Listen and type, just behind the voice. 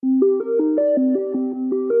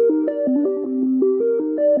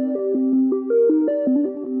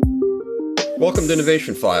Welcome to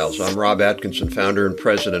Innovation Files. I'm Rob Atkinson, founder and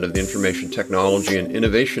president of the Information Technology and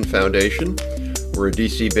Innovation Foundation. We're a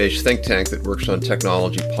DC-based think tank that works on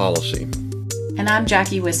technology policy. And I'm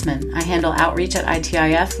Jackie Wisman. I handle outreach at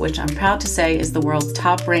ITIF, which I'm proud to say is the world's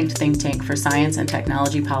top-ranked think tank for science and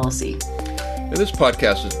technology policy. And this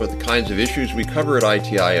podcast is about the kinds of issues we cover at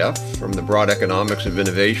ITIF, from the broad economics of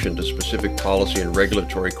innovation to specific policy and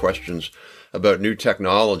regulatory questions about new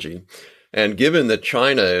technology. And given that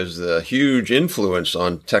China is the huge influence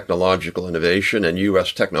on technological innovation and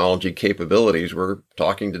U.S. technology capabilities, we're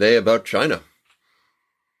talking today about China.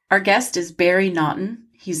 Our guest is Barry Naughton.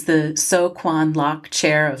 He's the So Kwan Lock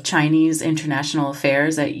Chair of Chinese International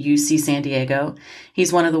Affairs at UC San Diego.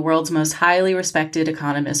 He's one of the world's most highly respected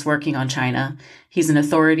economists working on China. He's an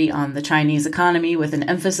authority on the Chinese economy with an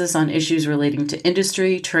emphasis on issues relating to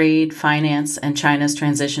industry, trade, finance, and China's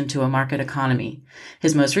transition to a market economy.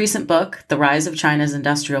 His most recent book, The Rise of China's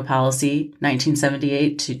Industrial Policy,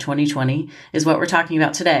 1978 to 2020, is what we're talking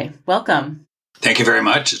about today. Welcome. Thank you very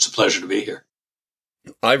much. It's a pleasure to be here.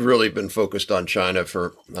 I've really been focused on China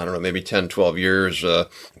for, maybe 10, 12 years,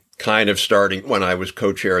 kind of starting when I was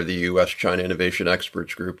co-chair of the U.S.-China Innovation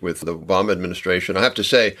Experts Group with the Obama administration. I have to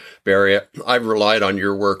say, Barry, I've relied on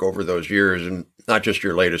your work over those years, and not just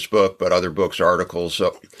your latest book, but other books, articles.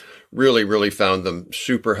 So really found them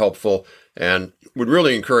super helpful and would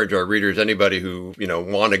really encourage our readers, anybody who,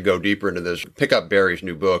 want to go deeper into this, pick up Barry's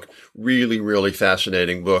new book. Really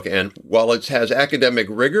fascinating book. And while it has academic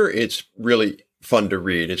rigor, it's really fun to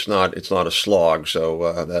read. It's not a slog,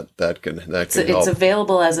 so that can help. It's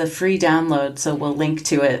available as a free download, so we'll link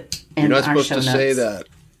to it in our show notes. You're not supposed to say that.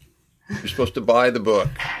 You're supposed to buy the book.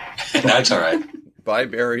 That's all right. Buy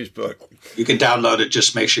Barry's book. You can download it.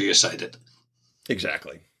 Just make sure you cite it.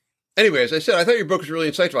 Exactly. Anyway, as I said, I thought your book was really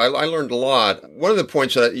insightful. I learned a lot. One of the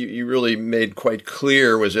points that you really made quite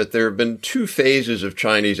clear was that there have been two phases of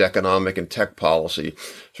Chinese economic and tech policy,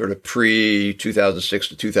 sort of pre-2006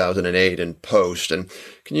 to 2008 and post. And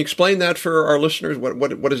can you explain that for our listeners?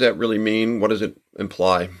 What does that really mean? What does it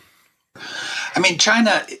imply? I mean,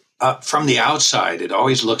 China, from the outside, it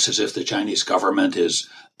always looks as if the Chinese government is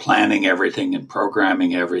planning everything and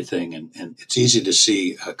programming everything. And it's easy to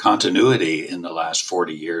see a continuity in the last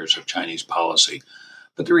 40 years of Chinese policy.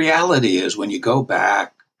 But the reality is, when you go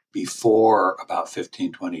back before about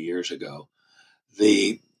 15, 20 years ago,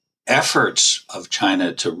 the efforts of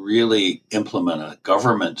China to really implement a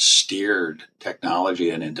government-steered technology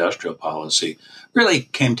and industrial policy really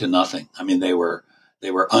came to nothing. I mean, they were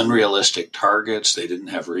unrealistic targets. They didn't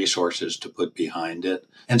have resources to put behind it.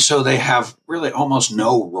 And so they have really almost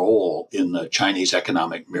no role in the Chinese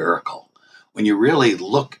economic miracle. When you really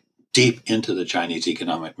look deep into the Chinese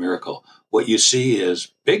economic miracle, what you see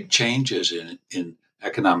is big changes in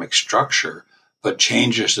economic structure, but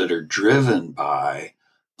changes that are driven by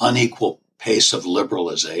unequal pace of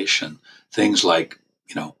liberalization. Things like,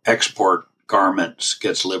 export garments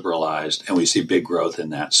gets liberalized, and we see big growth in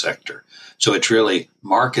that sector. So it's really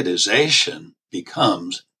marketization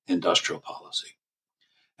becomes industrial policy.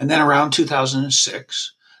 And then around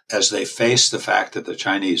 2006, as they face the fact that the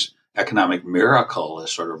Chinese economic miracle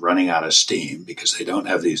is sort of running out of steam because they don't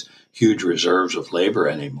have these huge reserves of labor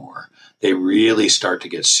anymore, they really start to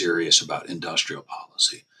get serious about industrial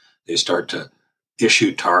policy. They start to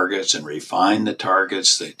issue targets and refine the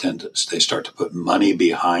targets. They start to put money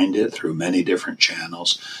behind it through many different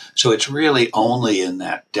channels. So it's really only in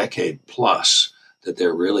that decade plus that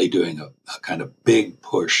they're really doing a kind of big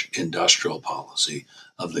push industrial policy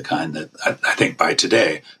of the kind that I think by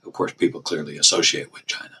today, of course, people clearly associate with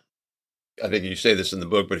China. I think you say this in the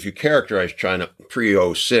book, but if you characterize China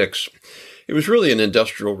pre-06, it was really an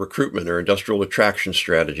industrial recruitment or industrial attraction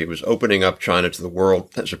strategy. It was opening up China to the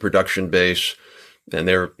world as a production base. And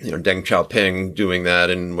they're, Deng Xiaoping doing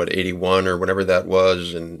that in 81 or whatever that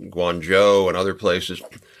was, in Guangzhou and other places.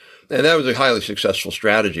 And that was a highly successful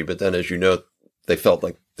strategy. But then, as you know, they felt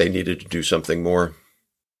like they needed to do something more.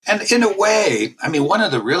 And in a way, I mean, one of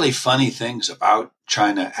the really funny things about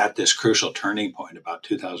China at this crucial turning point about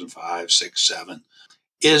 2005, 6, 7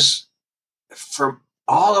 is, from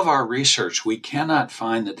all of our research, we cannot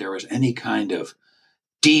find that there was any kind of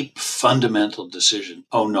deep fundamental decision.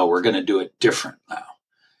 Oh no, we're going to do it different now.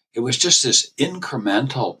 It was just this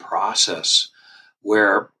incremental process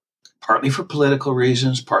where, partly for political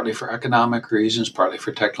reasons, partly for economic reasons, partly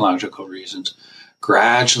for technological reasons,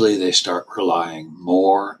 gradually they start relying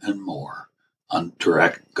more and more on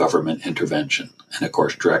direct government intervention and, of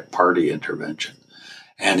course, direct party intervention.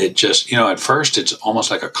 And it just, at first it's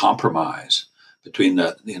almost like a compromise between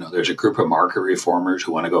there's a group of market reformers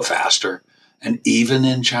who want to go faster. And even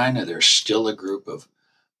in China, there's still a group of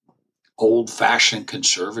old-fashioned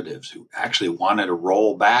conservatives who actually wanted to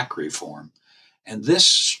roll back reform. And this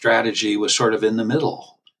strategy was sort of in the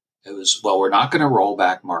middle. It was, well, we're not going to roll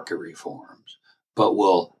back market reforms, but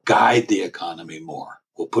we'll guide the economy more.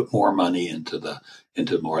 We'll put more money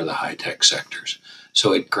into more of the high-tech sectors.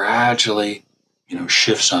 So it gradually,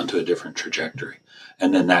 shifts onto a different trajectory.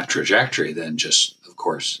 And then that trajectory then just, of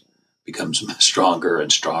course, becomes stronger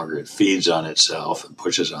and stronger. It feeds on itself and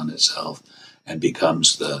pushes on itself and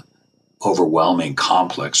becomes the overwhelming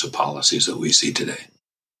complex of policies that we see today.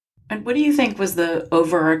 And what do you think was the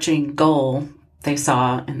overarching goal they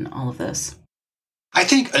saw in all of this? I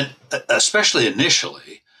think, especially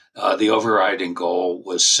initially, the overriding goal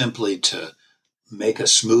was simply to make a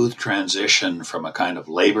smooth transition from a kind of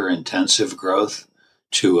labor-intensive growth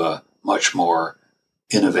to a much more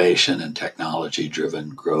innovation and technology-driven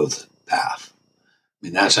growth path. I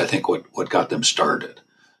mean, that's, I think, what got them started.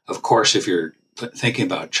 Of course, if you're thinking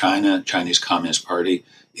about China, Chinese Communist Party,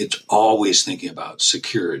 it's always thinking about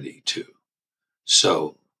security, too.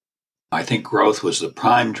 So I think growth was the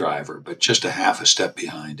prime driver, but just a half a step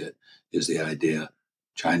behind it is the idea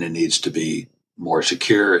China needs to be more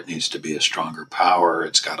secure. It needs to be a stronger power.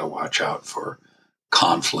 It's got to watch out for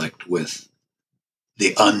conflict with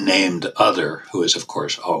the unnamed other, who is, of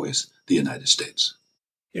course, always the United States.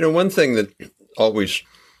 One thing that always,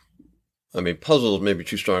 puzzles may be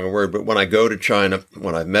too strong a word, but when I go to China,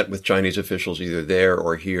 when I've met with Chinese officials either there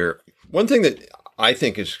or here, one thing that I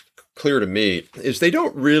think is clear to me is they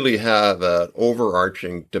don't really have an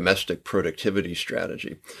overarching domestic productivity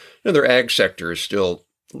strategy. Their ag sector is still,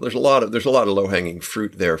 there's a lot of low-hanging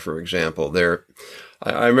fruit there, for example.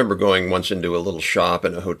 I remember going once into a little shop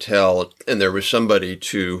in a hotel, and there was somebody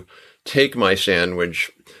to take my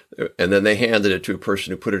sandwich, and then they handed it to a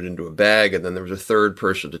person who put it into a bag, and then there was a third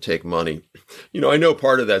person to take money. I know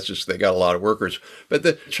part of that's just they got a lot of workers, but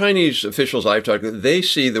the Chinese officials I've talked to, they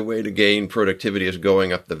see the way to gain productivity as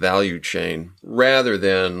going up the value chain rather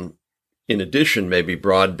than, in addition, maybe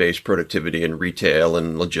broad-based productivity in retail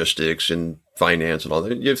and logistics and finance and all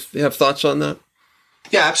that. You have thoughts on that?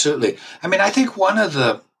 Yeah, absolutely. I think one of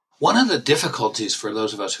the difficulties for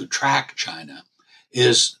those of us who track China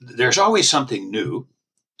is there's always something new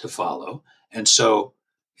to follow. And so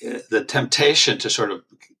the temptation to sort of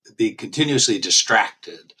be continuously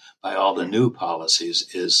distracted by all the new policies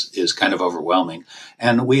is kind of overwhelming.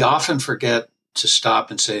 And we often forget to stop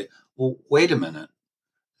and say, well, wait a minute.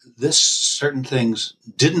 Certain things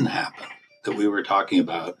didn't happen that we were talking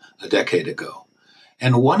about a decade ago.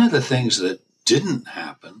 And one of the things that didn't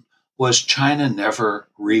happen was China never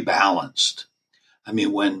rebalanced.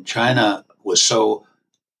 When China was so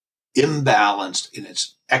imbalanced in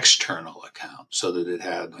its external account so that it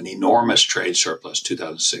had an enormous trade surplus,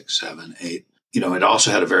 2006, 7, 8. It also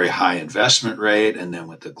had a very high investment rate. And then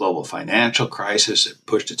with the global financial crisis, it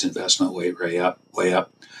pushed its investment rate way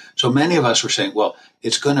up. So many of us were saying, well,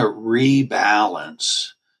 it's going to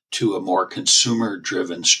rebalance to a more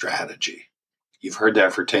consumer-driven strategy. You've heard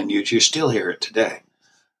that for 10 years. You still hear it today.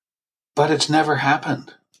 But it's never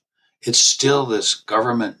happened. It's still this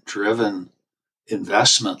government-driven,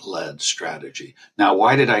 investment-led strategy. Now,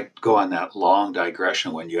 why did I go on that long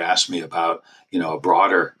digression when you asked me about, a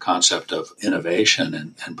broader concept of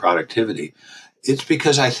innovation and productivity? It's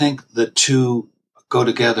because I think the two go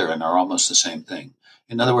together and are almost the same thing.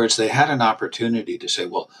 In other words, they had an opportunity to say,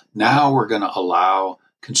 well, now we're going to allow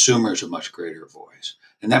consumers a much greater voice.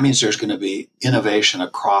 And that means there's going to be innovation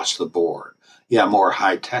across the board. Yeah, more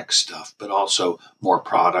high-tech stuff, but also more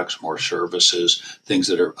products, more services, things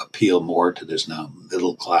that appeal more to this now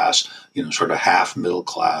middle class, sort of half middle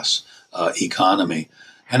class economy.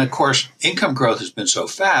 And of course, income growth has been so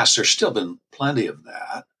fast, there's still been plenty of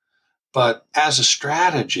that. But as a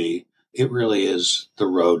strategy, it really is the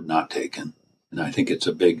road not taken. And I think it's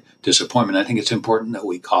a big disappointment. I think it's important that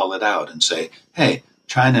we call it out and say, hey,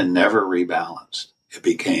 China never rebalanced. It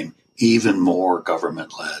became even more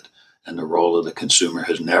government-led. And the role of the consumer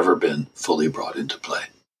has never been fully brought into play.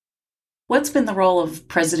 What's been the role of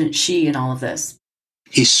President Xi in all of this?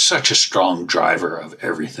 He's such a strong driver of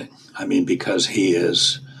everything. Because he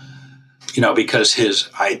is, because his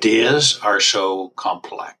ideas are so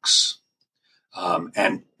complex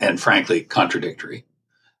and frankly contradictory,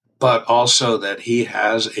 but also that he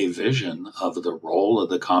has a vision of the role of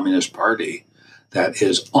the Communist Party that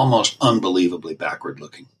is almost unbelievably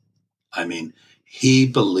backward-looking. He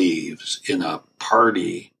believes in a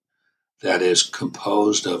party that is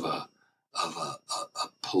composed of a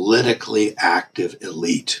politically active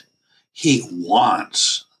elite. He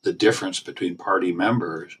wants the difference between party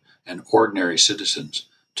members and ordinary citizens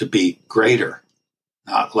to be greater.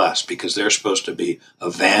 not less, because they're supposed to be a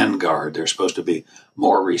vanguard. They're supposed to be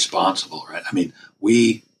more responsible, right? I mean,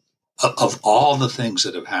 of all the things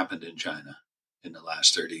that have happened in China in the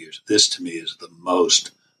last 30 years, this to me is the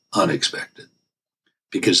most unexpected,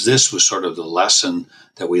 because this was sort of the lesson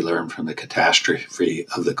that we learned from the catastrophe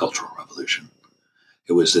of the Cultural Revolution.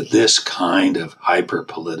 It was that this kind of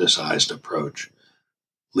hyper-politicized approach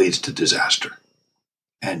leads to disaster.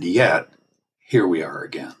 And yet, here we are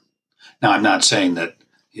again. Now, I'm not saying that,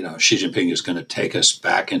 Xi Jinping is going to take us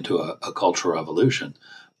back into a cultural revolution,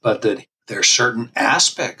 but that there are certain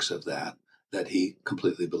aspects of that he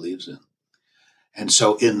completely believes in. And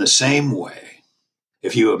so in the same way,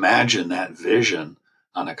 if you imagine that vision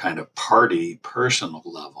on a kind of party personal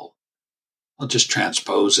level, I'll just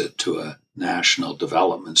transpose it to a national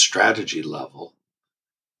development strategy level,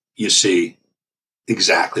 you see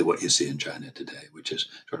exactly what you see in China today, which is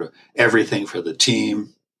sort of everything for the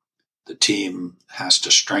team. The team has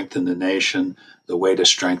to strengthen the nation. The way to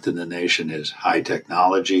strengthen the nation is high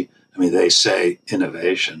technology. I mean, they say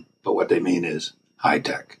innovation, but what they mean is high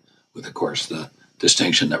tech, with, of course, the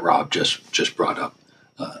distinction that Rob just brought up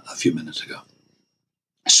a few minutes ago.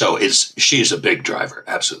 So she's a big driver,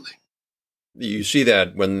 absolutely. You see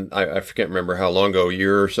that when, I can't remember how long ago, a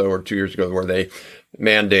year or so or 2 years ago, where they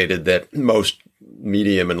mandated that most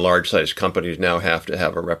medium and large-sized companies now have to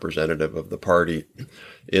have a representative of the party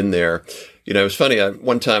in there. It was funny.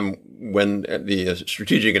 One time when the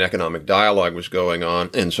strategic and economic dialogue was going on,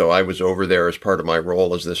 and so I was over there as part of my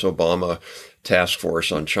role as this Obama task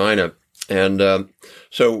force on China. And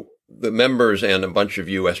so the members and a bunch of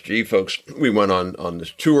USG folks, we went on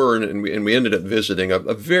this tour, and we ended up visiting a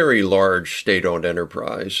very large state-owned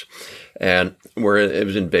enterprise. And it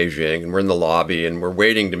was in Beijing, and we're in the lobby, and we're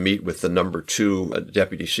waiting to meet with the number 2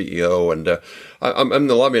 deputy CEO. And I'm in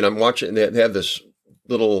the lobby, and I'm watching. They have this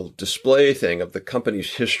little display thing of the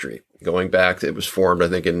company's history going back. It was formed, I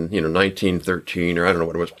think, in 1913, or I don't know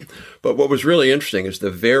what it was. But what was really interesting is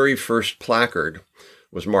the very first placard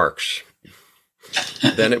was Marx.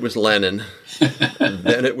 Then it was Lenin.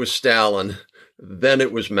 Then it was Stalin. Then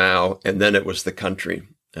it was Mao, and then it was the country.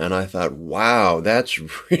 And I thought, wow, that's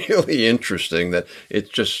really interesting that it's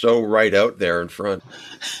just so right out there in front.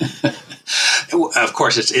 Of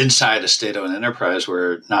course, it's inside a state-owned enterprise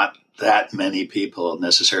where not that many people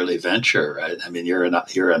necessarily venture, right? I mean, you're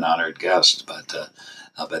an honored guest, but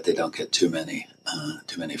I'll bet they don't get too many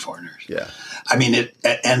foreigners. Yeah. I mean,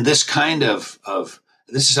 and this kind of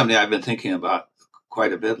this is something I've been thinking about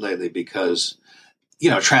quite a bit lately, because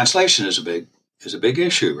translation is a big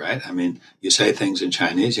issue, right? I mean, you say things in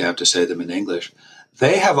Chinese, you have to say them in English.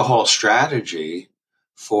 They have a whole strategy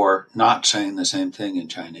for not saying the same thing in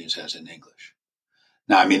Chinese as in English.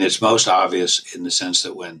 Now, I mean, it's most obvious in the sense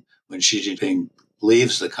that when Xi Jinping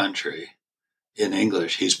leaves the country in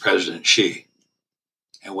English, he's President Xi.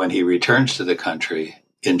 And when he returns to the country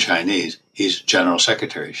in Chinese, he's General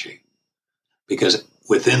Secretary Xi. Because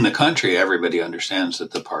within the country, everybody understands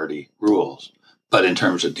that the party rules. But in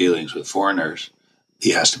terms of dealings with foreigners,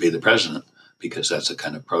 he has to be the president, because that's a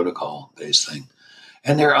kind of protocol-based thing.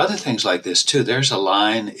 And there are other things like this, too. There's a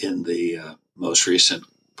line in the most recent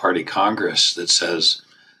party congress that says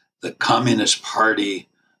the Communist Party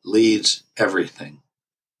leads everything: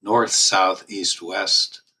 north, south, east,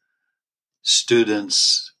 west,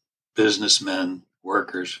 students, businessmen,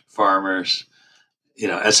 workers, farmers,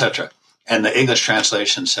 etc. And the English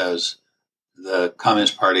translation says the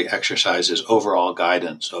Communist Party exercises overall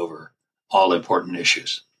guidance over all important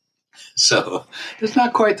issues. So it's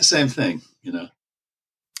not quite the same thing,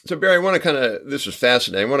 So Barry, I want to this is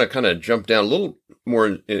fascinating. I want to kind of jump down a little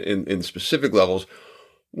more in specific levels.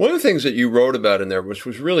 One of the things that you wrote about in there, which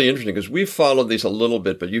was really interesting, because we've followed these a little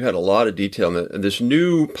bit, but you had a lot of detail in this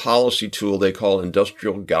new policy tool they call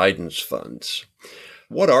industrial guidance funds.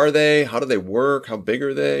 What are they? How do they work? How big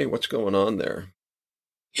are they? What's going on there?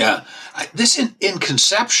 Yeah, this in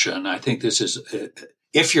conception, I think this is,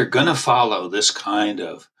 if you're going to follow this kind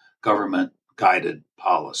of government-guided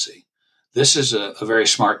policy, this is a very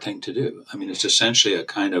smart thing to do. I mean, it's essentially a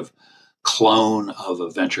kind of clone of a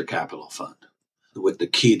venture capital fund, with the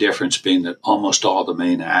key difference being that almost all the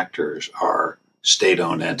main actors are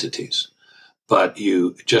state-owned entities. But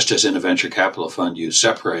you, just as in a venture capital fund, you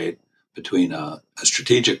separate between a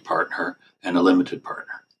strategic partner and a limited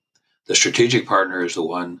partner. The strategic partner is the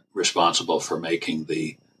one responsible for making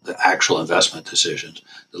the actual investment decisions.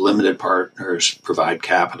 The limited partners provide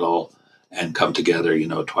capital and come together,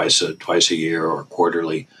 twice a year or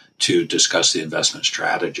quarterly to discuss the investment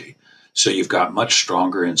strategy. So you've got much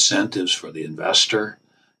stronger incentives for the investor,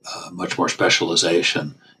 much more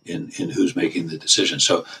specialization in who's making the decision.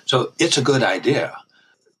 So it's a good idea.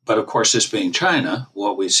 But of course, this being China,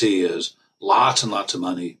 what we see is lots and lots of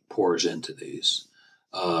money pours into these.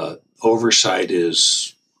 Oversight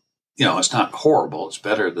is, it's not horrible. It's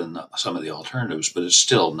better than some of the alternatives, but it's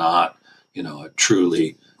still not, a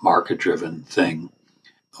truly market-driven thing.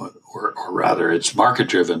 Or rather, it's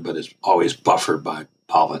market-driven, but it's always buffered by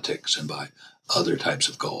politics and by other types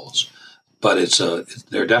of goals. But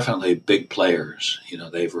they're definitely big players.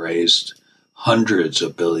 They've raised hundreds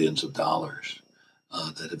of billions of dollars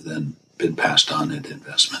that have then been passed on into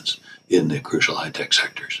investments in the crucial high-tech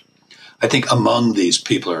sectors. I think among these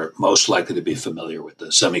people are most likely to be familiar with the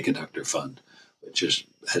Semiconductor Fund, which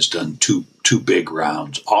has done two big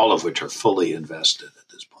rounds, all of which are fully invested at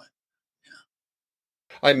this point.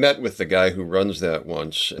 I met with the guy who runs that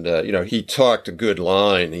once, and he talked a good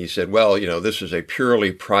line. He said, "Well, this is a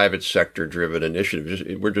purely private sector driven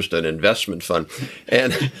initiative. We're just an investment fund."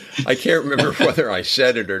 And I can't remember whether I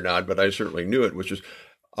said it or not, but I certainly knew it, which was,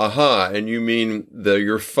 and you mean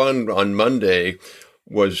your fund on Monday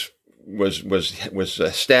was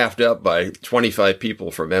staffed up by 25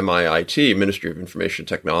 people from MIT, Ministry of Information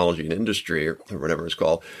Technology and Industry, or whatever it's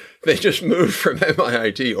called. They just moved from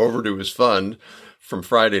MIT over to his fund from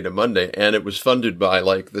Friday to Monday, and it was funded by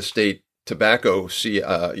like the state tobacco,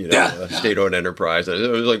 state-owned enterprise. It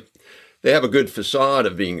was like they have a good facade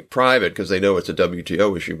of being private because they know it's a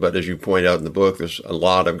WTO issue, but as you point out in the book, there's a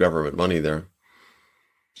lot of government money there.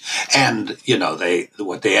 And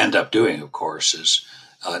what they end up doing, of course, is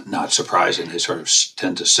not surprising. They sort of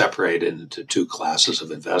tend to separate into two classes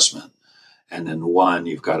of investment. And in one,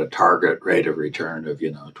 you've got a target rate of return of,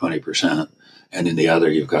 20%. And in the other,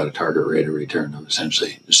 you've got a target rate of return of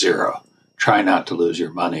essentially zero. Try not to lose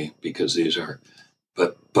your money because these are,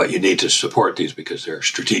 but you need to support these because they're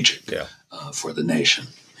strategic for the nation.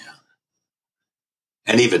 Yeah.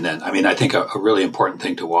 And even then, I think a really important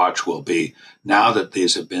thing to watch will be now that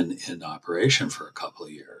these have been in operation for a couple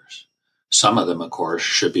of years, some of them, of course,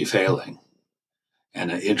 should be failing. And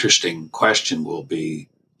an interesting question will be,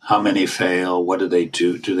 how many fail? What do they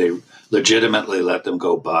do? Do they legitimately let them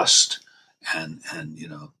go bust and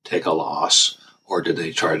take a loss? Or do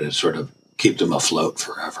they try to sort of keep them afloat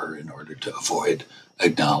forever in order to avoid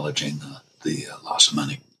acknowledging the loss of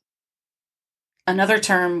money? Another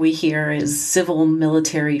term we hear is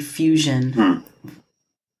civil-military fusion.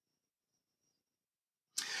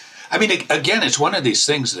 Again, it's one of these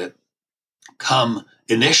things that come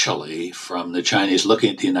initially from the Chinese looking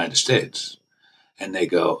at the United States. And they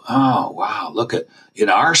go, oh, wow, in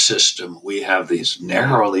our system, we have these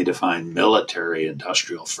narrowly defined military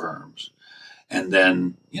industrial firms. And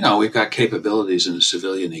then, we've got capabilities in the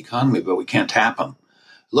civilian economy, but we can't tap them.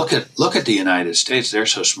 Look at the United States. They're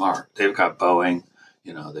so smart. They've got Boeing,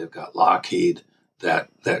 they've got Lockheed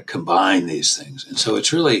that combine these things. And so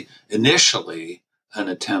it's really initially an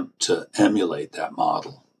attempt to emulate that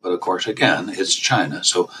model. But of course, again, it's China.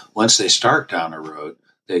 So once they start down a road,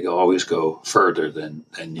 they always go further than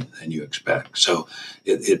you expect. So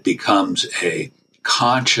it becomes a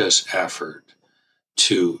conscious effort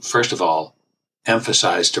to, first of all,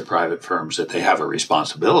 emphasize to private firms that they have a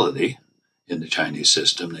responsibility in the Chinese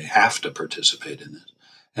system. They have to participate in this.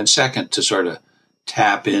 And second, to sort of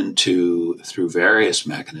tap into, through various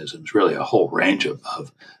mechanisms, really a whole range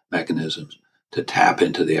of mechanisms, to tap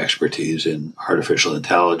into the expertise in artificial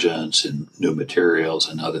intelligence and new materials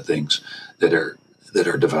and other things that are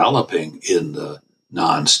developing in the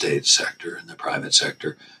non-state sector and the private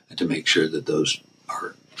sector, and to make sure that those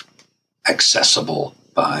are accessible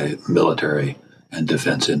by military and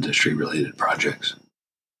defense industry related projects.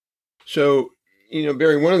 So,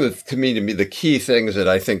 Barry, one of to me, the key things that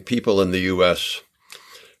I think people in the U.S.,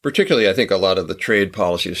 particularly I think a lot of the trade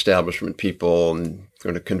policy establishment people and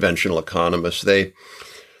kind of conventional economists, they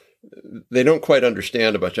don't quite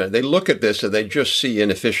understand about China. They look at this and they just see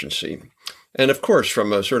inefficiency. And of course,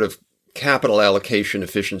 from a sort of capital allocation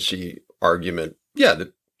efficiency argument,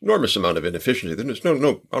 the enormous amount of inefficiency. There's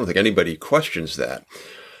no, I don't think anybody questions that.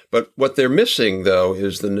 But what they're missing, though,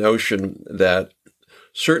 is the notion that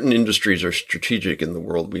certain industries are strategic in the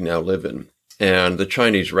world we now live in. And the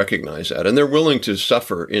Chinese recognize that. And they're willing to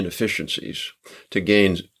suffer inefficiencies to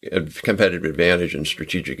gain a competitive advantage in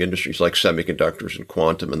strategic industries like semiconductors and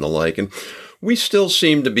quantum and the like. And we still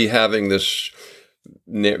seem to be having this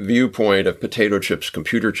viewpoint of potato chips,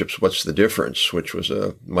 computer chips, what's the difference, which was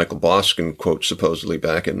a Michael Boskin quote supposedly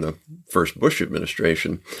back in the first Bush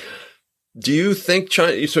administration. Do you think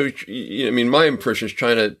China, my impression is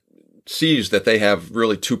China sees that they have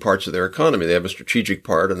really two parts of their economy. They have a strategic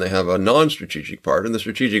part and they have a non-strategic part, and the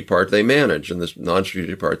strategic part they manage, and this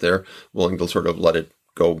non-strategic part they're willing to sort of let it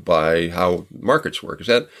go by how markets work. Is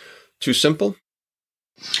that too simple?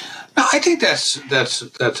 No, I think that's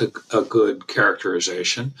a good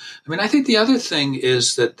characterization. I mean, I think the other thing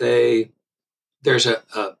is that there's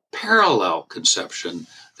a parallel conception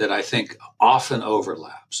that I think often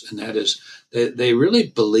overlaps, and that is they really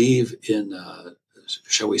believe in,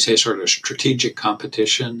 shall we say, sort of strategic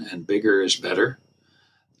competition, and bigger is better.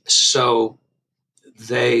 So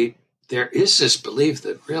there is this belief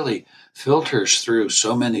that really filters through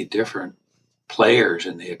so many different players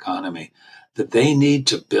in the economy that they need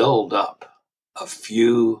to build up a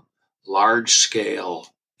few large scale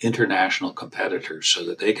international competitors so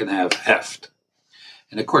that they can have heft.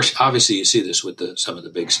 And of course, obviously, you see this with some of the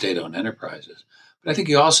big state owned enterprises. But I think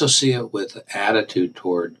you also see it with the attitude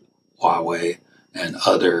toward Huawei and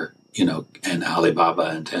other, and Alibaba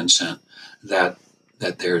and Tencent, that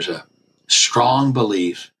there's a strong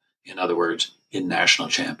belief, in other words, in national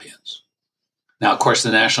champions. Now, of course,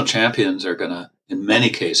 the national champions are going to, in many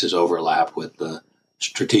cases, overlap with the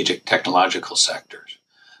strategic technological sectors.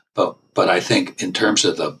 But I think in terms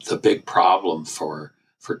of the big problem for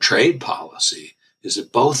trade policy is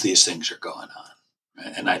that both these things are going on.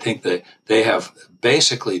 Right? And I think that they have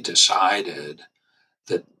basically decided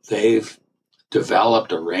that they've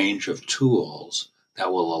developed a range of tools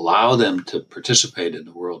that will allow them to participate in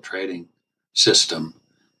the world trading system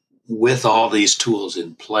with all these tools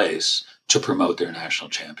in place to promote their national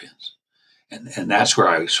champions. And that's where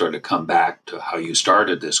I sort of come back to how you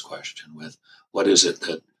started this question with what is it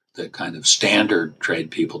that the kind of standard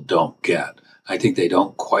trade people don't get. I think they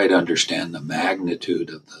don't quite understand the magnitude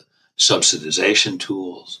of the subsidization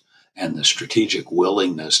tools and the strategic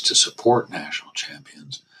willingness to support national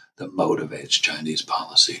champions that motivates Chinese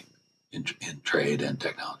policy in trade and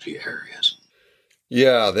technology areas.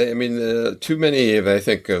 Yeah, too many of, I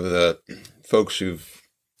think, of the folks who've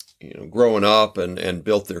grown up and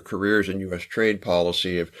built their careers in U.S. trade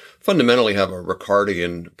policy have fundamentally have a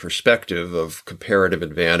Ricardian perspective of comparative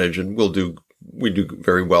advantage, and we do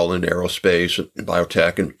very well in aerospace and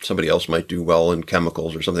biotech, and somebody else might do well in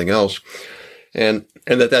chemicals or something else, and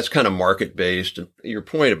that's kind of market based. And your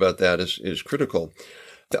point about that is critical.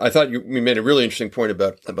 I thought you made a really interesting point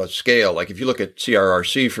about scale. Like if you look at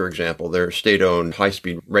CRRC, for example, they're a state-owned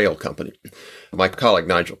high-speed rail company. My colleague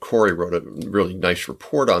Nigel Corey wrote a really nice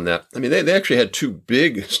report on that. I mean, they actually had two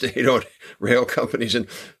big state-owned rail companies and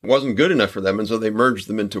it wasn't good enough for them. And so they merged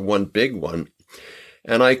them into one big one.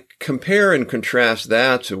 And I compare and contrast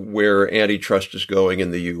that to where antitrust is going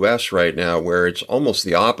in the U.S. right now, where it's almost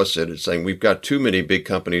the opposite. It's saying we've got too many big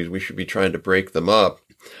companies. We should be trying to break them up.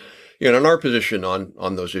 And our position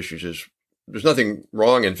on those issues is there's nothing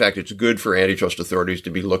wrong. In fact, it's good for antitrust authorities to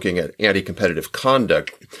be looking at anti-competitive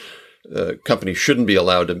conduct. Companies shouldn't be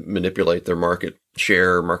allowed to manipulate their market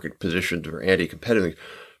share, market position for anti-competitive.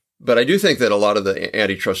 But I do think that a lot of the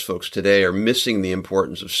antitrust folks today are missing the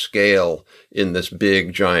importance of scale in this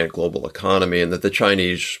big, giant global economy, and that the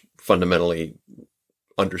Chinese fundamentally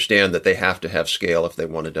understand that they have to have scale if they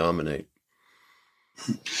want to dominate.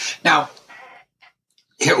 Now,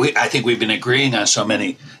 here I think we've been agreeing on so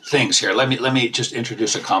many things here. Let me just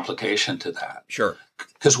introduce a complication to that. Sure.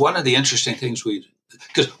 Because one of the interesting things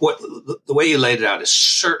the way you laid it out is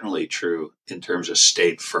certainly true in terms of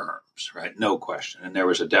state firms, right? No question. And there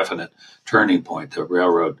was a definite turning point. The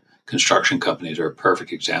railroad construction companies are a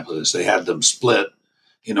perfect example of this. They had them split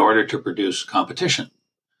in order to produce competition.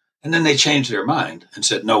 And then they changed their mind and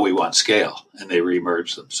said, no, we want scale. And they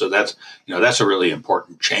remerged them. So that's a really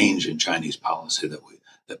important change in Chinese policy that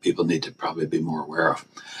people need to probably be more aware of.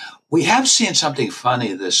 We have seen something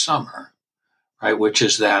funny this summer, right? Which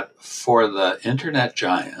is that for the internet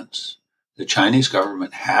giants, the Chinese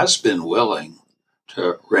government has been willing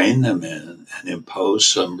to rein them in and impose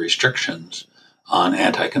some restrictions on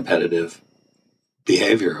anti-competitive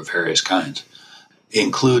behavior of various kinds,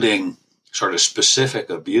 including sort of specific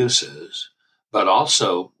abuses, but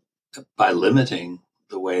also by limiting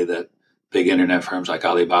the way that big internet firms like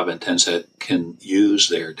Alibaba and Tencent can use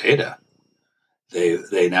their data.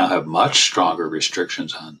 They now have much stronger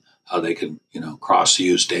restrictions on how they can,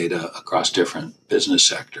 cross-use data across different business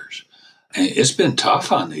sectors. And it's been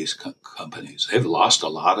tough on these companies. They've lost a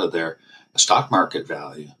lot of their stock market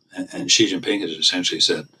value. And Xi Jinping has essentially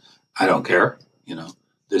said, I don't care.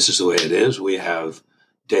 This is the way it is. We have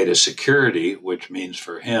data security, which means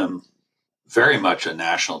for him very much a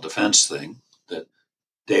national defense thing, that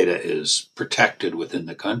data is protected within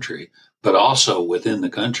the country, but also within the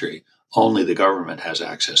country, only the government has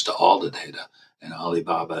access to all the data, and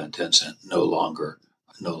Alibaba and Tencent no longer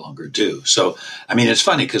do. So, it's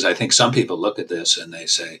funny because I think some people look at this and they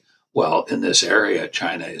say, well, in this area,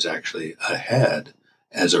 China is actually ahead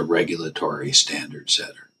as a regulatory standard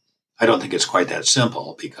setter. I don't think it's quite that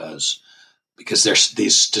simple because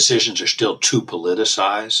these decisions are still too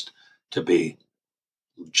politicized to be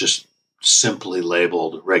just simply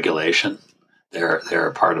labeled regulation. They're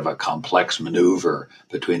a part of a complex maneuver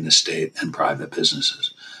between the state and private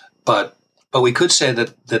businesses. But we could say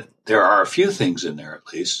that there are a few things in there,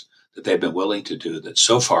 at least, that they've been willing to do that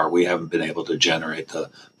so far we haven't been able to generate the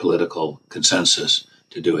political consensus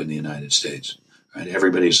to do in the United States. Right?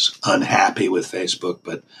 Everybody's unhappy with Facebook,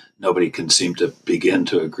 but nobody can seem to begin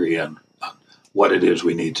to agree on what it is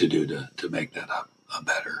we need to do to make that a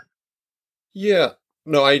better. Yeah.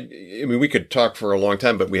 No, I mean, we could talk for a long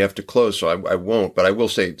time, but we have to close, so I won't. But I will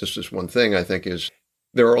say just this one thing, I think, is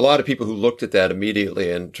there are a lot of people who looked at that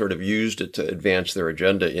immediately and sort of used it to advance their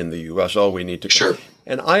agenda in the U.S. Oh, we need to. Sure.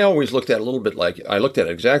 And I always looked at it a little bit like, I looked at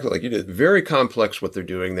it exactly like you did. Very complex what they're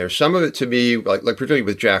doing there. Some of it to me, like particularly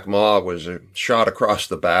with Jack Ma, was a shot across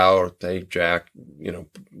the bow. Hey, Jack,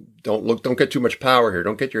 don't get too much power here.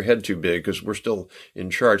 Don't get your head too big because we're still in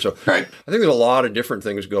charge. So right. I think there's a lot of different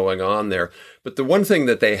things going on there. But the one thing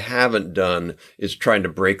that they haven't done is trying to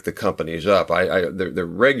break the companies up. They're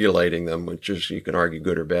regulating them, which is, you can argue,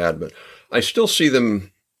 good or bad. But I still see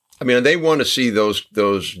them. I mean, they want to see those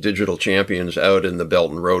digital champions out in the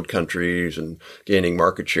Belt and Road countries and gaining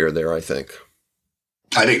market share there, I think.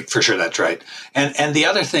 I think for sure that's right. And the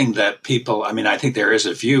other thing that people, I mean, I think there is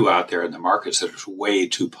a view out there in the markets that is way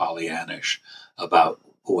too Pollyannish about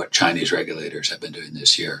what Chinese regulators have been doing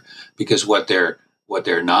this year. Because what they're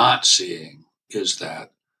not seeing is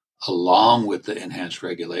that along with the enhanced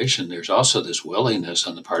regulation, there's also this willingness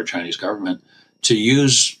on the part of the Chinese government to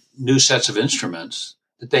use new sets of instruments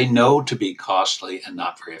that they know to be costly and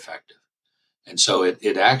not very effective. And so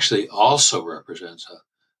it actually also represents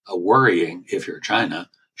a worrying, if you're China,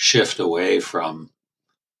 shift away from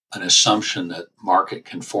an assumption that market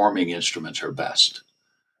conforming instruments are best.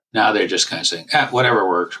 Now they're just kind of saying, whatever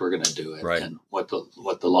works, we're going to do it. Right. And what the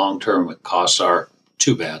long-term costs are,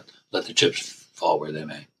 too bad. Let the chips fall where they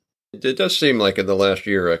may. It does seem like in the last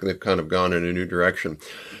year, they've kind of gone in a new direction.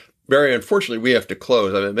 Barry, unfortunately, we have to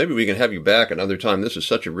close. I mean, maybe we can have you back another time. This is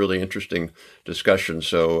such a really interesting discussion.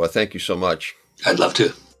 So thank you so much. I'd love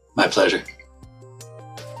to. My pleasure.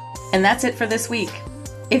 And that's it for this week.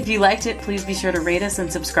 If you liked it, please be sure to rate us and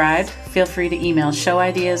subscribe. Feel free to email show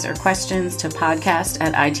ideas or questions to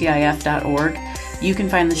podcast@itif.org. You can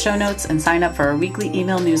find the show notes and sign up for our weekly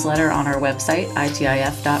email newsletter on our website,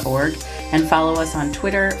 itif.org, and follow us on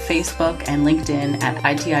Twitter, Facebook, and LinkedIn at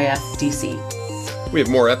ITIFDC. We have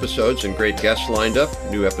more episodes and great guests lined up.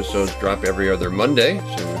 New episodes drop every other Monday,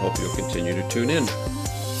 so we hope you'll continue to tune in.